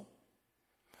possible.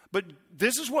 But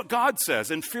this is what God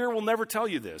says, and fear will never tell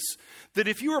you this, that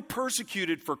if you are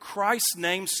persecuted for Christ's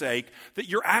name's sake, that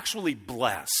you're actually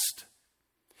blessed.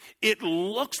 It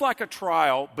looks like a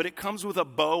trial, but it comes with a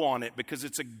bow on it because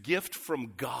it's a gift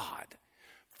from God.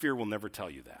 Fear will never tell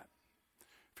you that.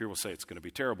 Fear will say it's going to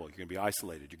be terrible. You're going to be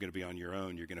isolated. You're going to be on your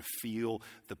own. You're going to feel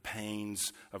the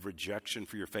pains of rejection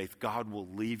for your faith. God will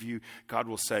leave you. God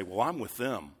will say, well, I'm with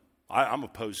them. I'm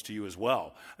opposed to you as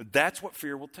well. That's what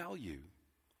fear will tell you.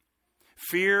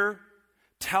 Fear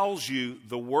tells you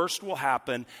the worst will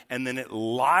happen, and then it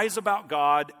lies about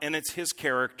God and it's his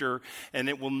character, and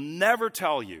it will never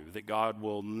tell you that God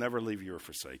will never leave you or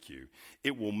forsake you.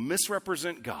 It will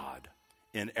misrepresent God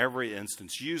in every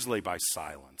instance, usually by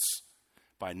silence,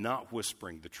 by not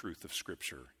whispering the truth of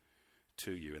Scripture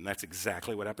to you. And that's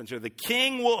exactly what happens here. The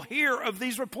king will hear of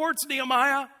these reports,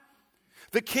 Nehemiah.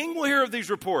 The king will hear of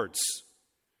these reports.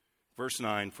 Verse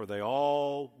 9, for they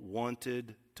all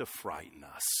wanted to frighten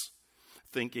us,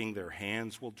 thinking their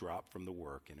hands will drop from the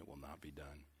work and it will not be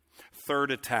done.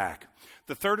 Third attack.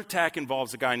 The third attack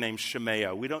involves a guy named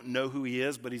Shemaiah. We don't know who he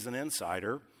is, but he's an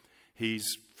insider.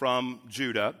 He's from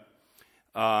Judah.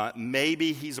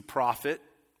 Maybe he's a prophet.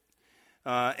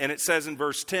 And it says in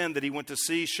verse 10 that he went to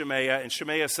see Shemaiah, and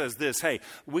Shemaiah says this, hey,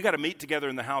 we got to meet together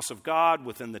in the house of God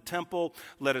within the temple.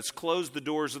 Let us close the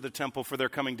doors of the temple, for they're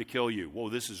coming to kill you. Whoa,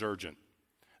 this is urgent.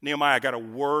 Nehemiah, I got a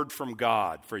word from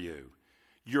God for you.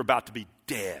 You're about to be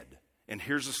dead. And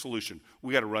here's the solution.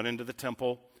 We got to run into the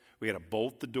temple. We got to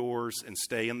bolt the doors and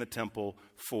stay in the temple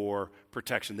for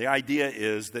protection. The idea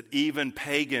is that even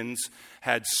pagans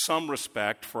had some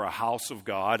respect for a house of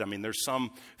God. I mean, there's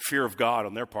some fear of God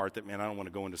on their part that, man, I don't want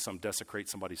to go into desecrate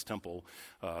somebody's temple.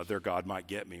 Their God might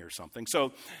get me or something.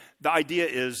 So the idea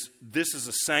is this is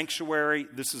a sanctuary.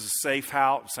 This is a safe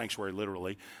house. Sanctuary,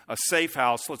 literally. A safe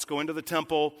house. Let's go into the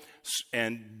temple,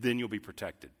 and then you'll be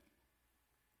protected.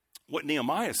 What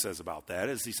Nehemiah says about that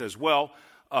is he says, well,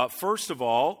 first of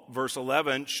all, verse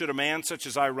 11, should a man such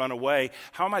as I run away,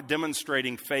 how am I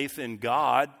demonstrating faith in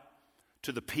God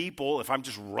to the people if I'm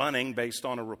just running based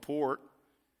on a report?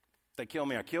 If they kill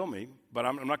me, I kill me, but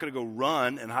I'm not going to go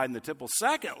run and hide in the temple.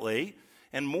 Secondly,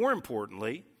 and more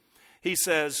importantly, he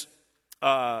says,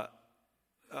 what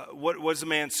was a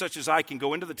man such as I can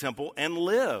go into the temple and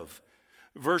live?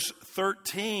 Verse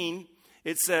 13,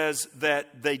 it says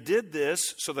that they did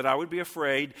this so that I would be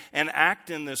afraid and act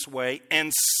in this way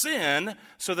and sin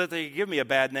so that they could give me a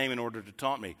bad name in order to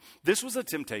taunt me. This was a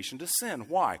temptation to sin.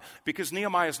 Why? Because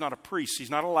Nehemiah is not a priest. He's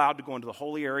not allowed to go into the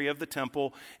holy area of the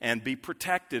temple and be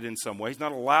protected in some way. He's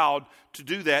not allowed to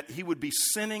do that. He would be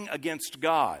sinning against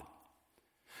God.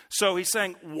 So he's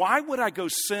saying, why would I go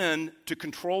sin to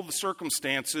control the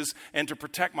circumstances and to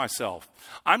protect myself?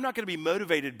 I'm not going to be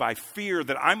motivated by fear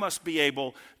that I must be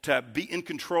able to be in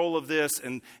control of this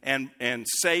and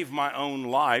save my own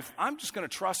life. I'm just going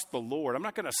to trust the Lord. I'm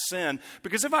not going to sin,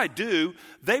 because if I do,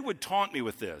 they would taunt me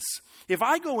with this. If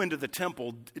I go into the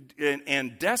temple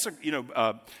and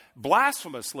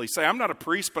blasphemously say, I'm not a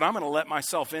priest, but I'm going to let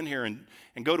myself in here and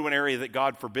go to an area that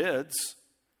God forbids,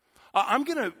 I'm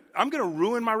going to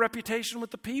ruin my reputation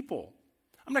with the people.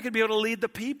 I'm not going to be able to lead the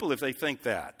people if they think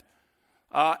that.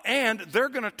 And they're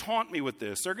going to taunt me with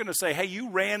this. They're going to say, hey,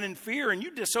 you ran in fear and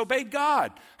you disobeyed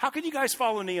God. How can you guys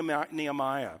follow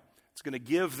Nehemiah? It's going to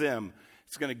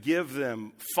give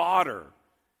them fodder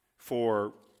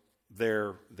for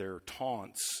their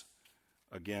taunts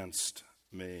against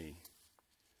me.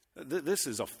 This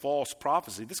is a false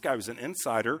prophecy. This guy was an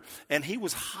insider, and he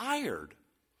was hired.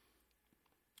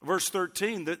 Verse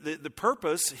 13, the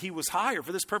purpose he was hired,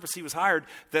 for this purpose he was hired,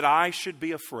 that I should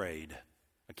be afraid.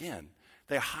 Again,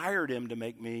 they hired him to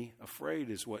make me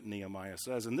afraid, is what Nehemiah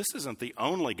says. And this isn't the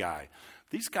only guy.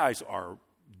 These guys are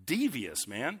devious,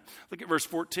 man. Look at verse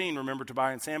 14. Remember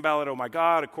Tobiah and Sanballat, oh my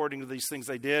God, according to these things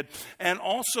they did. And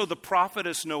also the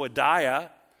prophetess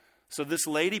Noadiah. So this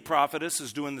lady prophetess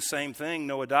is doing the same thing,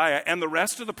 Noadiah. And the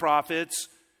rest of the prophets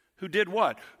who did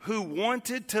what? Who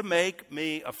wanted to make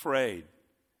me afraid.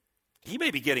 He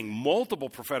may be getting multiple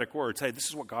prophetic words. Hey, this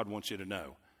is what God wants you to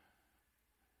know.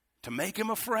 To make him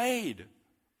afraid.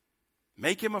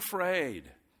 Make him afraid.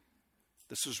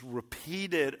 This is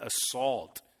repeated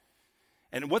assault.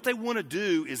 And what they want to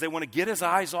do is they want to get his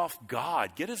eyes off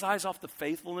God, get his eyes off the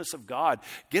faithfulness of God,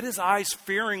 get his eyes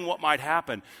fearing what might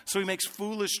happen. So he makes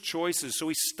foolish choices, so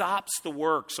he stops the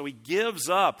work, so he gives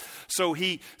up, so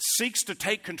he seeks to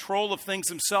take control of things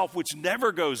himself, which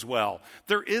never goes well.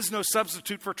 There is no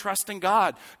substitute for trusting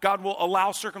God. God will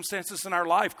allow circumstances in our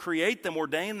life, create them,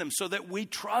 ordain them, so that we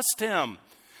trust him.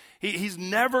 He's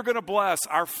never going to bless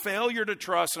our failure to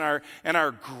trust and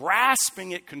our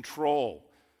grasping at control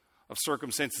of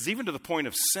circumstances, even to the point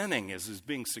of sinning, as is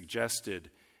being suggested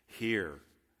here.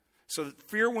 So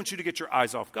fear wants you to get your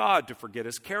eyes off God, to forget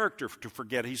his character, to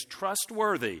forget he's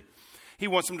trustworthy. He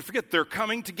wants them to forget they're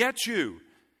coming to get you.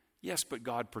 Yes, but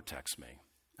God protects me.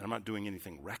 And I'm not doing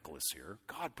anything reckless here.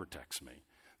 God protects me.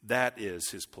 That is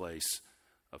his place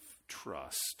of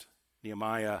trust.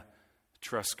 Nehemiah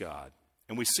trusts God.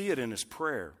 And we see it in his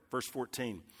prayer. Verse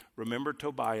 14, remember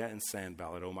Tobiah and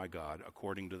Sanballat, oh my God,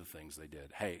 according to the things they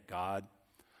did. Hey, God,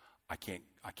 I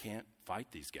can't fight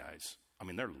these guys. I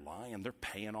mean, they're lying. They're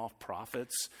paying off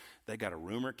prophets. They got a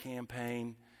rumor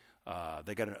campaign.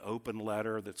 They got an open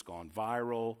letter that's gone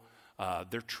viral.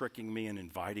 They're tricking me and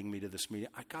inviting me to this meeting.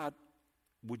 God,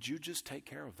 would you just take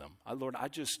care of them? Lord, I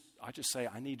just say,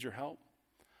 I need your help.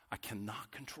 I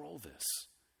cannot control this.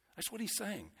 That's what he's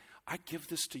saying. I give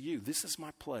this to you. This is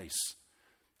my place.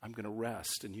 I'm going to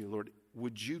rest in you, Lord.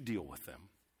 Would you deal with them?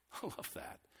 I love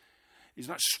that. He's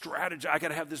not strategizing. I got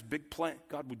to have this big plan.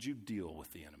 God, would you deal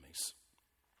with the enemies?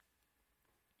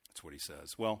 That's what he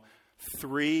says. Well,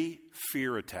 3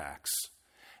 fear attacks.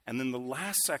 And then the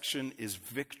last section is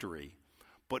victory.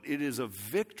 But it is a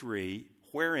victory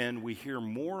wherein we hear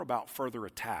more about further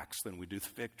attacks than we do the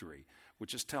victory,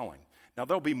 which is telling. Now,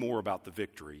 there'll be more about the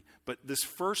victory, but this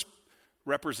first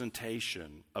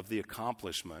representation of the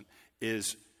accomplishment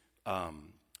is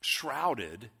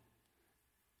shrouded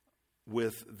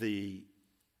with the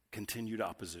continued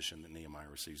opposition that Nehemiah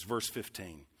receives. Verse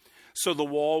 15. So the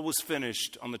wall was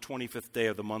finished on the 25th day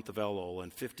of the month of Elul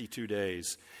in 52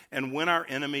 days. And when our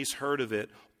enemies heard of it,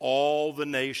 all the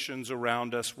nations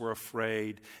around us were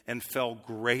afraid and fell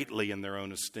greatly in their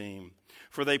own esteem.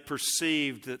 For they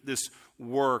perceived that this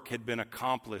work had been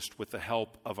accomplished with the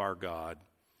help of our God.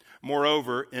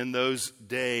 Moreover, in those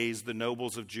days, the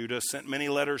nobles of Judah sent many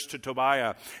letters to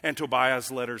Tobiah, and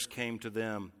Tobiah's letters came to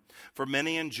them. For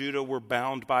many in Judah were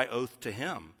bound by oath to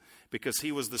him, because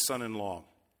he was the son-in-law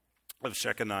of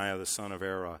Shechaniah, the son of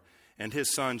Erah, and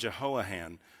his son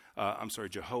Jehohanan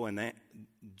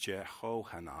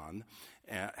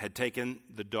had taken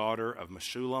the daughter of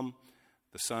Meshullam,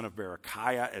 the son of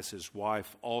Berechiah, as his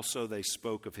wife. Also they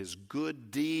spoke of his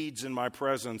good deeds in my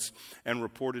presence and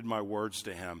reported my words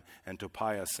to him. And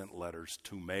Tobiah sent letters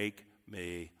to make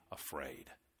me afraid.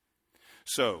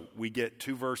 So we get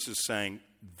 2 verses saying,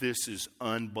 this is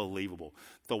unbelievable.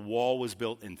 The wall was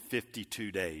built in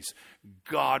 52 days.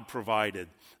 God provided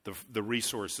the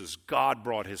resources. God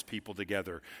brought his people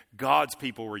together. God's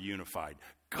people were unified.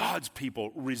 God's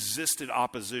people resisted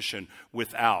opposition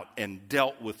without and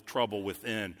dealt with trouble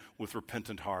within with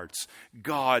repentant hearts.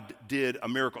 God did a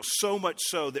miracle, so much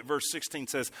so that verse 16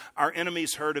 says, our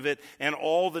enemies heard of it and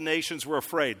all the nations were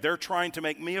afraid. They're trying to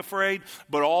make me afraid,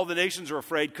 but all the nations are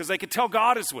afraid because they could tell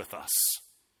God is with us.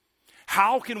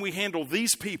 How can we handle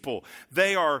these people?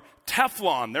 They are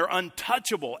Teflon. They're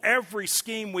untouchable. Every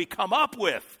scheme we come up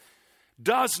with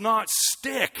does not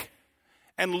stick.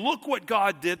 And look what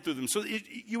God did through them. So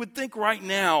you would think right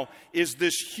now is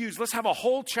this huge, let's have a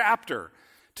whole chapter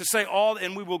to say all,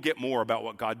 and we will get more about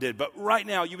what God did. But right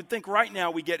now, you would think right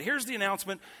now we get, here's the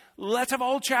announcement. Let's have a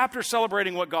whole chapter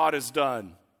celebrating what God has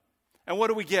done. And what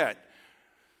do we get?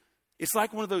 It's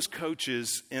like one of those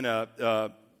coaches in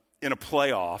a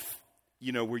playoff,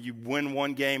 you know, where you win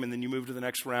one game and then you move to the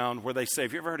next round, where they say,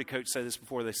 have you ever heard a coach say this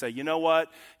before? They say, you know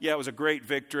what? Yeah, it was a great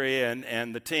victory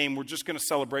and the team, we're just going to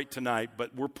celebrate tonight,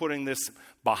 but we're putting this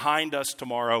behind us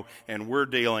tomorrow and we're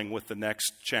dealing with the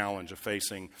next challenge of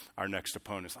facing our next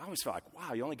opponents. I always feel like,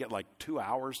 wow, you only get like 2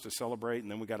 hours to celebrate and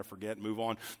then we got to forget and move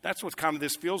on. That's what kind of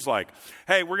this feels like.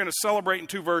 Hey, we're going to celebrate in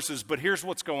 2 verses, but here's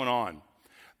what's going on.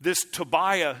 This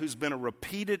Tobiah, who's been a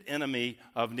repeated enemy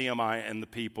of Nehemiah and the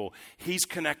people, he's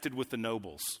connected with the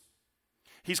nobles.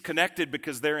 He's connected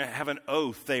because they have an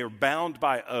oath. They are bound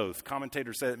by oath.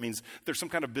 Commentators say that means there's some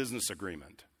kind of business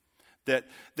agreement. That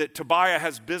Tobiah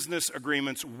has business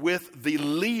agreements with the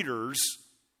leaders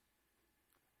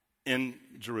in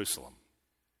Jerusalem.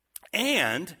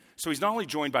 And so he's not only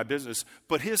joined by business,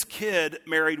 but his kid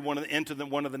married into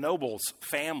one of the nobles'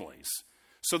 families.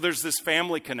 So there's this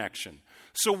family connection.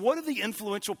 So what are the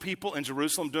influential people in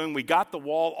Jerusalem doing? We got the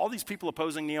wall, all these people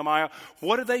opposing Nehemiah.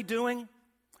 What are they doing?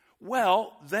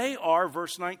 Well, they are,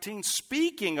 verse 19,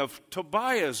 speaking of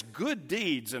Tobiah's good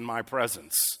deeds in my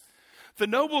presence. The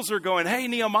nobles are going, hey,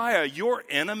 Nehemiah, your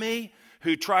enemy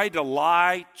who tried to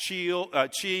lie,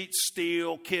 cheat,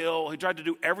 steal, kill, who tried to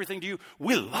do everything to you,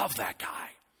 we love that guy.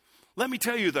 Let me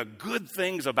tell you the good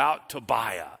things about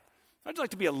Tobiah. I'd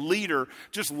like to be a leader,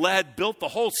 just built the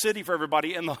whole city for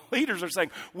everybody, and the leaders are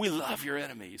saying, we love your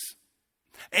enemies.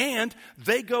 And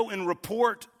they go and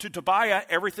report to Tobiah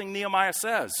everything Nehemiah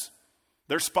says.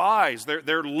 They're spies.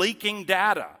 They're leaking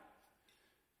data.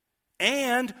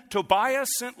 And Tobiah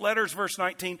sent letters, verse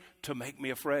 19, to make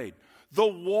me afraid. The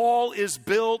wall is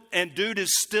built, and dude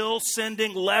is still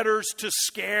sending letters to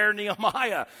scare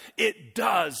Nehemiah. It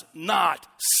does not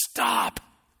stop.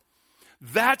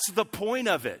 That's the point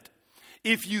of it.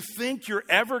 If you think you're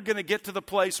ever going to get to the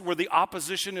place where the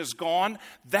opposition is gone,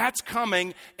 that's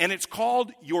coming, and it's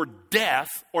called your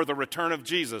death or the return of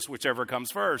Jesus, whichever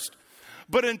comes first.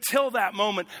 But until that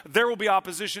moment, there will be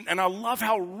opposition. And I love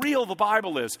how real the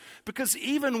Bible is. Because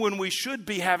even when we should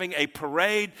be having a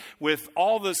parade with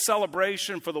all the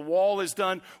celebration for the wall is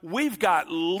done, we've got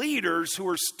leaders who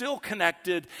are still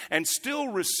connected and still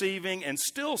receiving and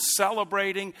still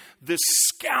celebrating this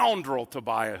scoundrel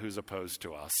Tobiah who's opposed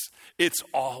to us. It's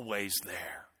always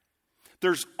there.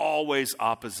 There's always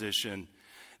opposition.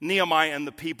 Nehemiah and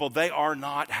the people, they are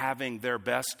not having their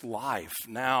best life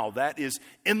now. That is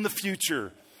in the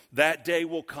future. That day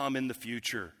will come in the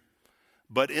future.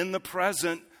 But in the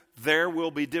present, there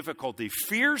will be difficulty.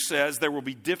 Fear says there will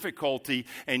be difficulty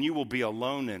and you will be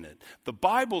alone in it. The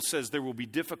Bible says there will be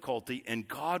difficulty and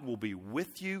God will be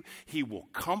with you. He will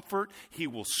comfort. He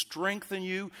will strengthen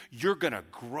you. You're going to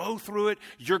grow through it.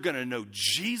 You're going to know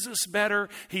Jesus better.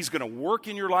 He's going to work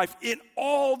in your life. In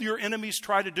all your enemies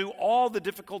try to do, all the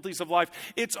difficulties of life,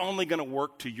 it's only going to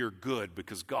work to your good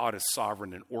because God is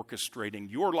sovereign and orchestrating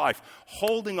your life,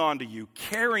 holding on to you,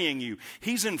 carrying you.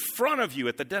 He's in front of you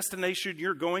at the destination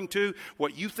you're going to.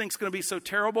 What you think is going to be so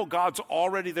terrible, God's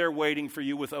already there waiting for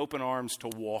you with open arms to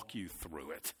walk you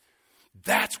through it.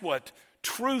 That's what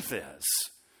truth is.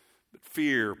 But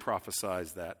fear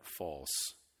prophesies that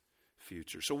false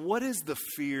future. So what is the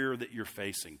fear that you're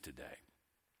facing today?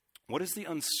 What is the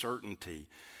uncertainty?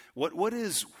 What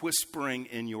is whispering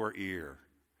in your ear?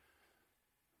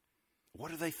 What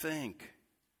do they think?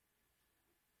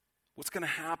 What's going to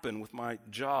happen with my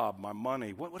job, my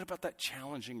money? What about that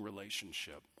challenging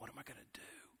relationship? What am I going to do?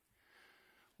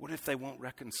 What if they won't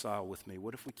reconcile with me?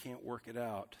 What if we can't work it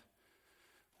out?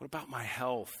 What about my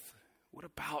health? What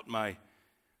about my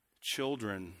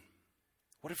children?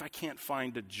 What if I can't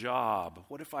find a job?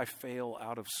 What if I fail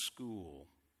out of school?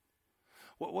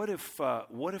 What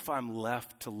if I'm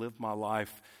left to live my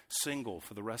life single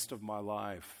for the rest of my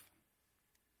life?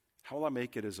 How will I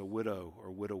make it as a widow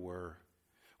or widower?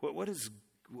 What is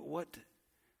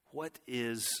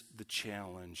the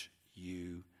challenge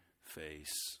you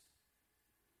face?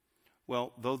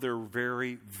 Well, though they're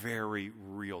very, very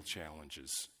real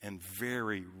challenges and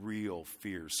very real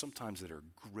fears, sometimes that are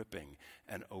gripping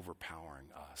and overpowering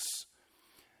us,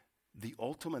 the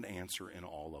ultimate answer in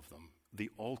all of them,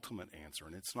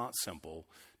 and it's not simple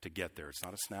to get there, it's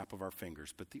not a snap of our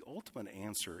fingers, but the ultimate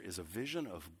answer is a vision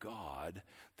of God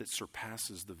that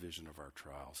surpasses the vision of our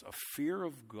trials. A fear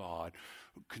of God,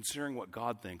 considering what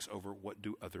God thinks over what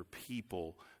do other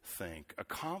people think. A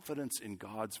confidence in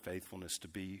God's faithfulness to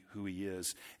be who He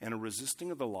is, and a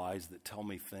resisting of the lies that tell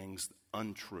me things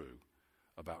untrue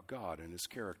about God and His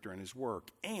character and His work,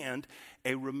 and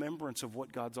a remembrance of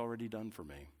what God's already done for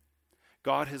me.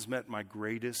 God has met my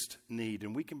greatest need,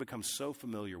 and we can become so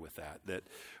familiar with that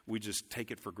we just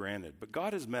take it for granted. But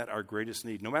God has met our greatest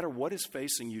need. No matter what is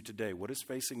facing you today, what is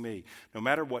facing me, no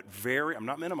matter what I'm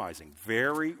not minimizing,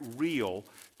 very real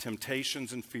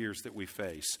temptations and fears that we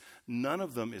face, none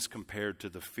of them is compared to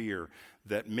the fear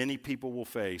that many people will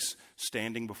face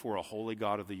standing before a holy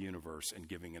God of the universe and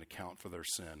giving an account for their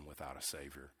sin without a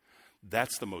Savior.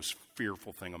 That's the most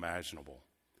fearful thing imaginable.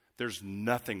 There's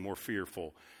nothing more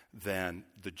fearful than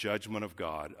the judgment of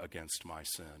God against my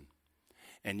sin.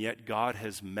 And yet God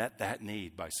has met that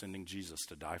need by sending Jesus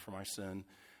to die for my sin,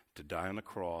 to die on the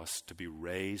cross, to be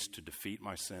raised, to defeat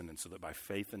my sin, and so that by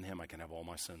faith in Him I can have all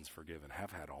my sins forgiven,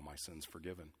 have had all my sins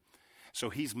forgiven. So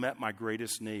He's met my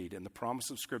greatest need, and the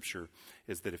promise of Scripture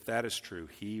is that if that is true,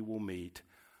 He will meet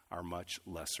our much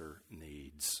lesser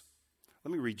needs.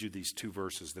 Let me read you these two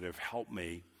verses that have helped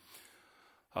me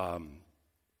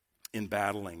in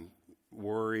battling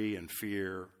worry and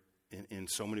fear in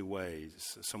so many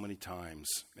ways, so many times,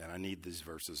 and I need these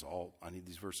verses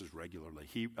regularly.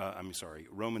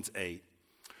 Romans 8.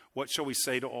 What shall we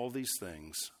say to all these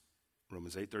things?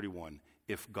 Romans 8:31.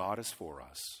 If God is for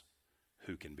us,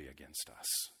 who can be against us?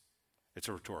 It's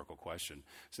a rhetorical question.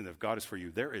 So if God is for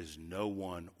you, there is no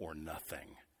one or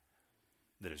nothing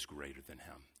that is greater than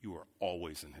him. You are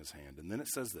always in his hand. And then it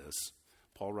says this,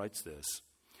 Paul writes this,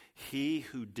 he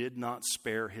who did not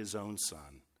spare his own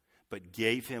son, but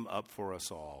gave him up for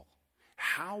us all,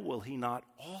 how will he not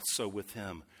also with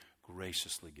him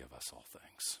graciously give us all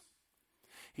things?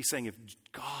 He's saying if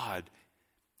God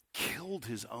killed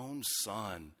his own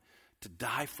son to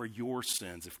die for your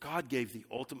sins, if God gave the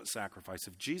ultimate sacrifice,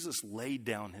 if Jesus laid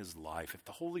down his life, if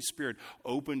the Holy Spirit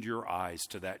opened your eyes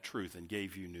to that truth and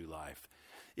gave you new life,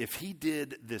 if he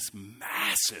did this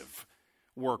massive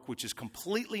work, which is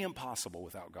completely impossible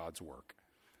without God's work,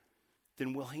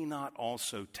 then will he not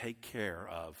also take care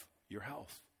of your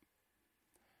health,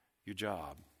 your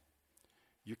job,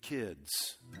 your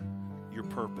kids, your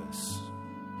purpose,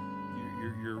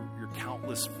 your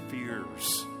countless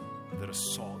fears that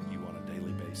assault you on a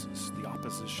daily basis, the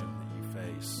opposition that you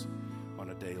face on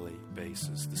a daily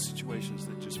basis, the situations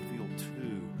that just feel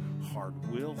too hard?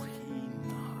 Will he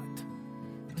not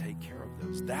take care of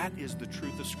those? That is the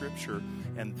truth of Scripture,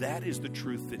 and that is the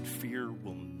truth that fear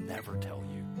will never tell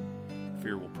you.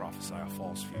 Fear will prophesy a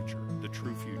false future. The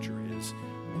true future is,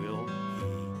 will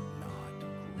he not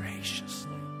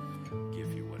graciously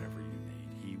give you whatever you need?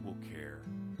 He will care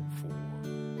for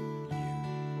you.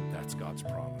 That's God's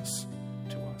promise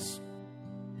to us.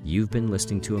 You've been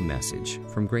listening to a message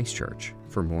from Grace Church.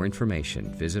 For more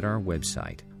information, visit our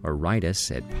website or write us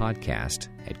at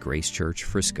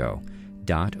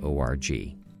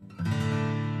podcast@gracechurchfrisco.org.